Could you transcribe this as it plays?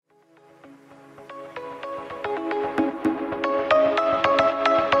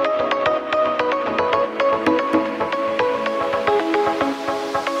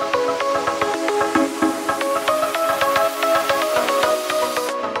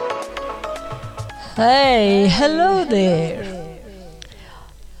Hey, hello there.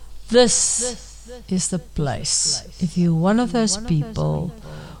 This is the place. If you're one of those people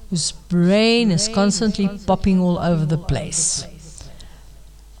whose brain is constantly popping all over the place,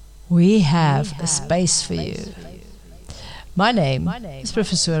 we have a space for you. My name is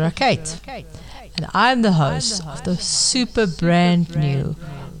Professor Kate, and I'm the host of the super brand new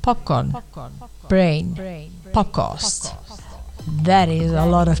Popcorn Brain podcast. That is a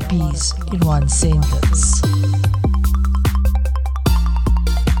lot of P's in one sentence.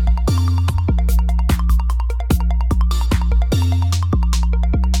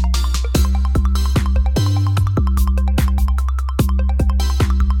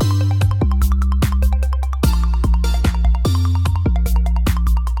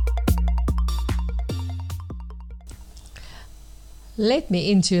 Let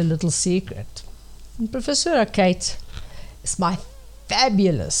me into a little secret. Professor Kate is my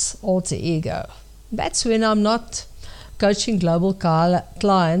fabulous alter ego. That's when I'm not coaching global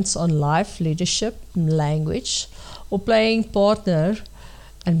clients on life, leadership, and language, or playing partner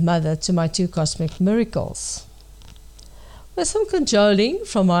and mother to my two cosmic miracles. With some cajoling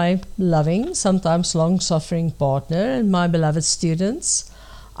from my loving, sometimes long-suffering partner and my beloved students,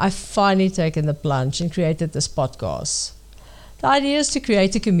 I've finally taken the plunge and created this podcast. The idea is to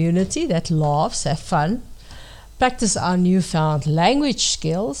create a community that laughs, have fun, practice our newfound language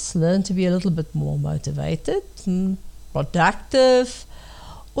skills, learn to be a little bit more motivated, productive,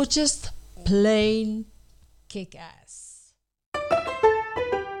 or just plain kick ass.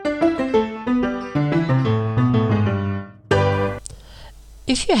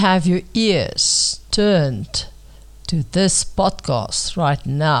 If you have your ears turned to this podcast right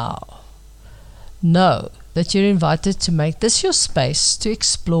now, know that you're invited to make this your space to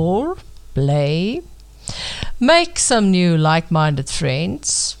explore, play, make some new like-minded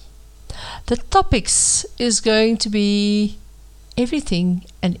friends. The topics is going to be everything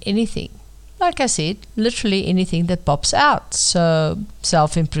and anything. Like I said, literally anything that pops out. So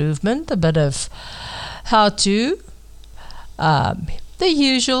self-improvement, a bit of how-to, the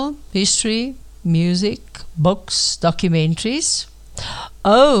usual history, music, books, documentaries.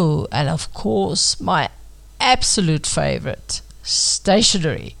 Oh, and of course, my absolute favorite,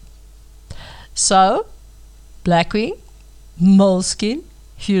 stationery. So, Blackwing, Moleskine,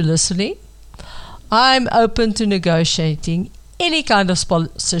 if you're listening, I'm open to negotiating any kind of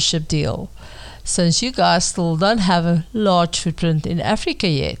sponsorship deal, since you guys still don't have a large footprint in Africa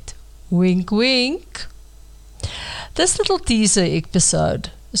yet. Wink, wink. This little teaser episode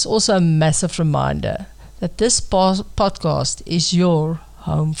is also a massive reminder that this podcast is your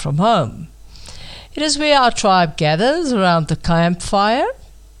home from home. It is where our tribe gathers around the campfire.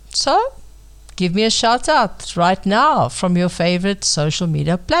 So, give me a shout out right now from your favorite social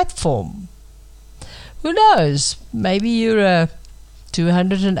media platform. Who knows? Maybe you're a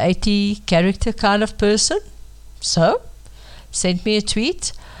 280 character kind of person. So, send me a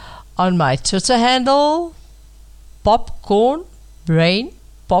tweet on my Twitter handle, Popcorn Brain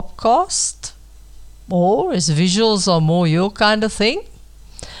Popcast, or as visuals are more your kind of thing,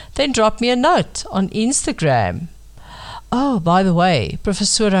 then drop me a note on Instagram. Oh, by the way,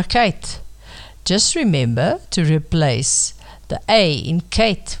 Professor Kate, just remember to replace the A in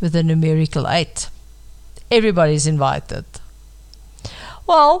Kate with a numerical 8. Everybody's invited.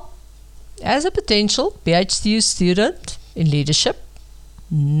 Well, as a potential PhD student in leadership,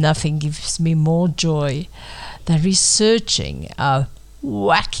 nothing gives me more joy than researching a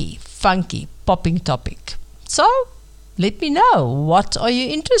wacky, funky, popping topic. So, let me know, what are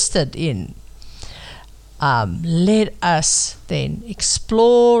you interested in? Let us then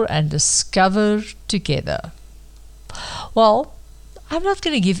explore and discover together. Well, I'm not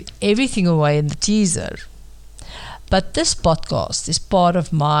going to give everything away in the teaser, but this podcast is part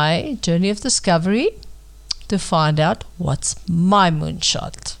of my journey of discovery to find out what's my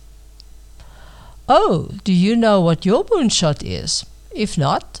moonshot. Oh, do you know what your moonshot is? If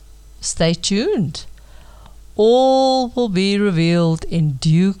not, stay tuned. All will be revealed in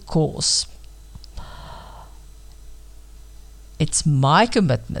due course. It's my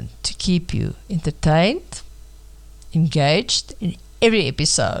commitment to keep you entertained, engaged in every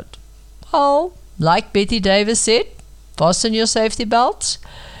episode. Oh, like Betty Davis said, fasten your safety belts.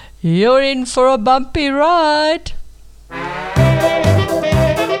 You're in for a bumpy ride.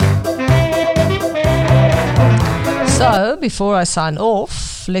 So, before I sign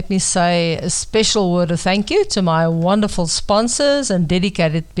off, let me say a special word of thank you to my wonderful sponsors and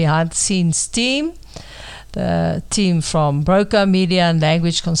dedicated behind-the-scenes team. The team from Broca Media and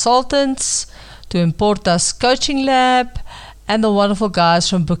Language Consultants, to Importas Coaching Lab, and the wonderful guys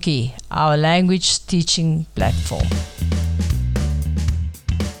from Bookey, our language teaching platform.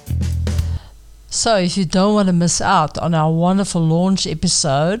 So if you don't want to miss out on our wonderful launch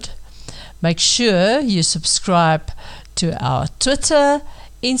episode, make sure you subscribe to our Twitter,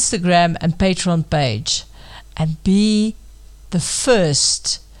 Instagram and Patreon page and be the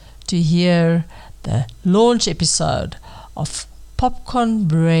first to hear the launch episode of Popcorn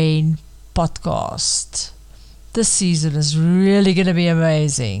Brain Podcast. This season is really going to be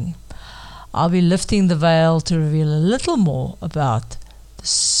amazing. I'll be lifting the veil to reveal a little more about the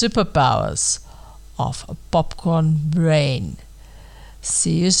superpowers of a popcorn brain.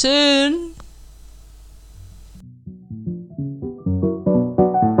 See you soon.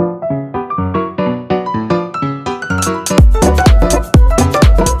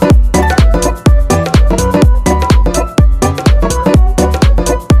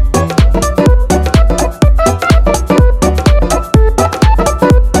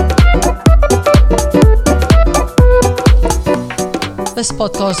 This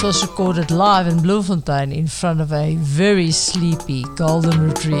podcast was recorded live in Bloemfontein in front of a very sleepy golden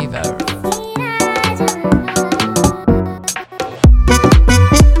retriever.